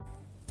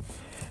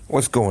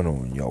What's going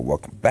on, y'all?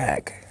 Welcome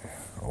back.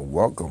 Or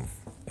welcome.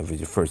 If it's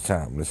your first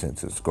time listening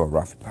to the Score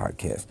Rafi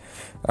podcast,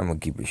 I'm gonna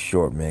keep it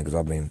short, man, because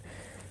I've been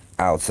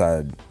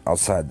outside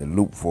the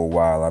loop for a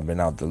while. I've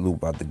been out the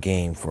loop, out the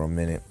game for a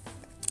minute.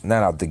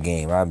 Not out the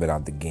game. I've been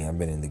out the game. I've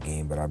been in the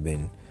game, but I've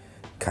been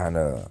kind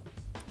of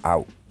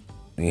out.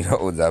 I'm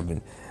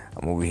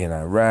over here in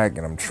Iraq,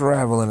 and I'm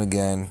traveling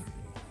again.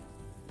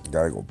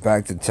 Gotta go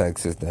back to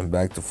Texas, then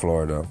back to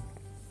Florida,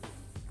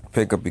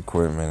 pick up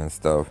equipment and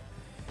stuff,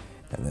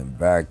 and then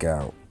back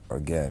out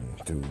again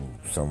to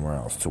somewhere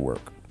else to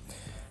work.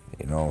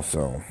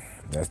 So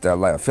that's that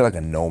life. I feel like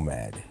a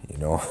nomad,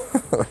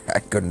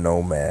 like a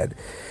nomad.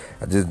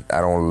 I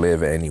don't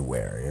live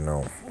anywhere,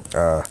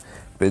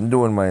 Been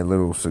doing my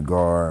little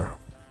cigar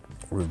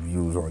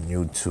reviews on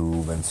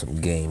YouTube and some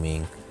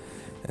gaming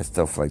and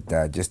stuff like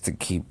that, just to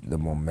keep the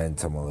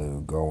momentum a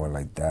little going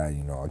like that,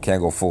 I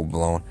can't go full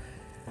blown.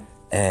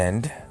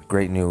 And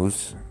great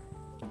news,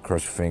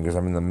 cross your fingers,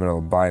 I'm in the middle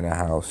of buying a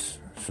house,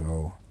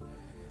 so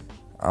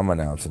I'm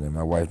announcing it.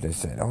 My wife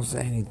just said, don't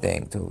say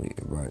anything to me,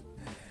 but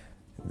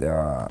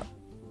I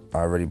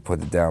already put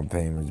the down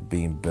payment. It's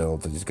being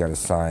built. I just got to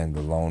sign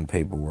the loan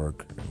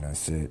paperwork, and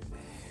that's it.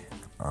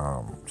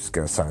 Just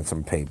got to sign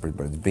some papers,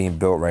 but it's being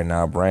built right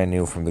now, brand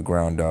new from the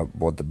ground up.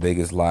 Bought the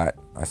biggest lot.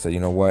 I said, you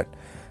know what?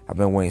 I've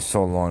been waiting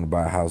so long to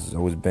buy a house. It's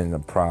always been a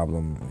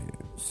problem,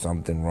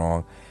 something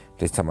wrong.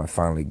 This time I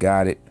finally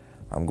got it.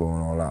 I'm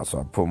going all out. So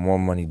I put more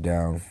money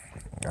down.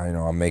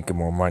 I'm making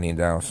more money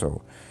down,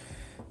 so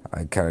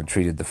I kind of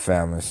treated the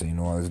family, so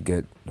let's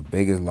get the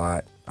biggest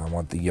lot. I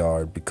want the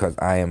yard because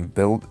I am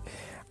built.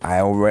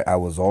 I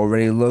was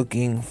already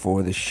looking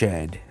for the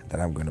shed that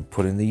I'm gonna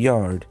put in the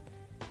yard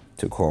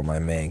to call my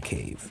man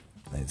cave.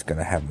 And it's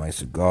gonna have my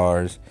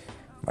cigars,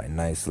 my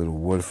nice little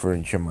wood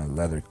furniture, my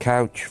leather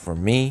couch for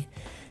me,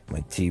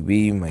 my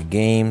TV, my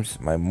games,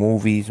 my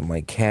movies,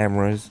 my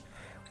cameras,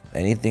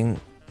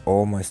 anything.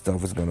 All my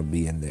stuff is gonna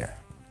be in there.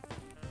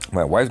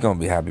 My wife's gonna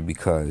be happy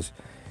because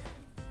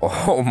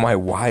all my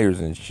wires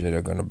and shit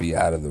are gonna be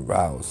out of the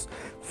house.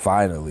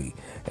 Finally,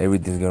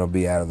 everything's gonna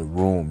be out of the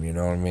room. You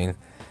know what I mean?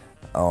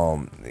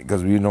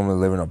 Because we normally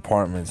live in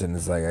apartments, and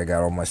it's like I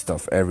got all my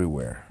stuff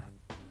everywhere.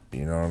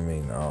 You know what I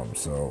mean?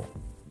 So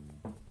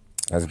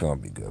that's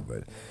gonna be good.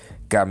 But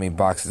got me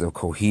boxes of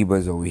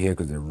Cohibas over here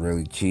because they're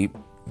really cheap.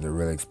 They're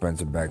really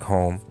expensive back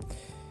home.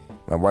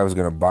 My wife was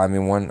gonna buy me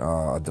one,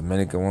 a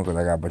Dominican one, because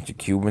I got a bunch of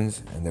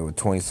Cubans, and they were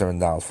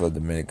 $27 for the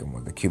Dominican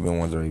one. The Cuban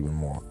ones are even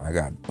more. I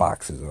got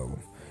boxes of them.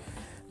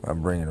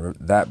 I'm bringing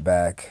that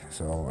back,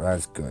 so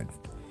that's good.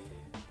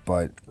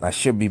 But I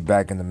should be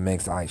back in the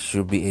mix. I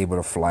should be able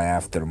to fly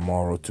after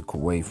tomorrow to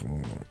Kuwait,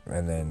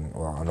 and then,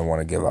 I don't want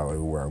to give out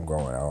where I'm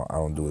going. I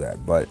don't do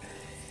that. But,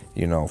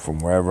 from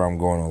wherever I'm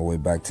going all the way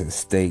back to the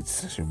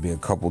States, it should be a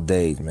couple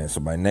days, man.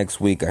 So by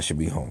next week, I should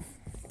be home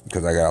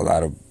because I got a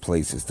lot of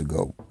places to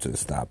go to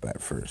stop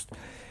at first.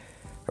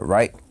 All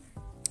right?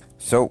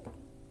 So,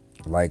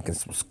 like and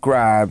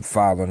subscribe,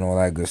 follow, and all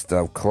that good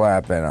stuff.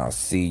 Clap, and I'll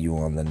see you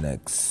on the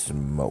next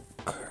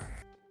smoke.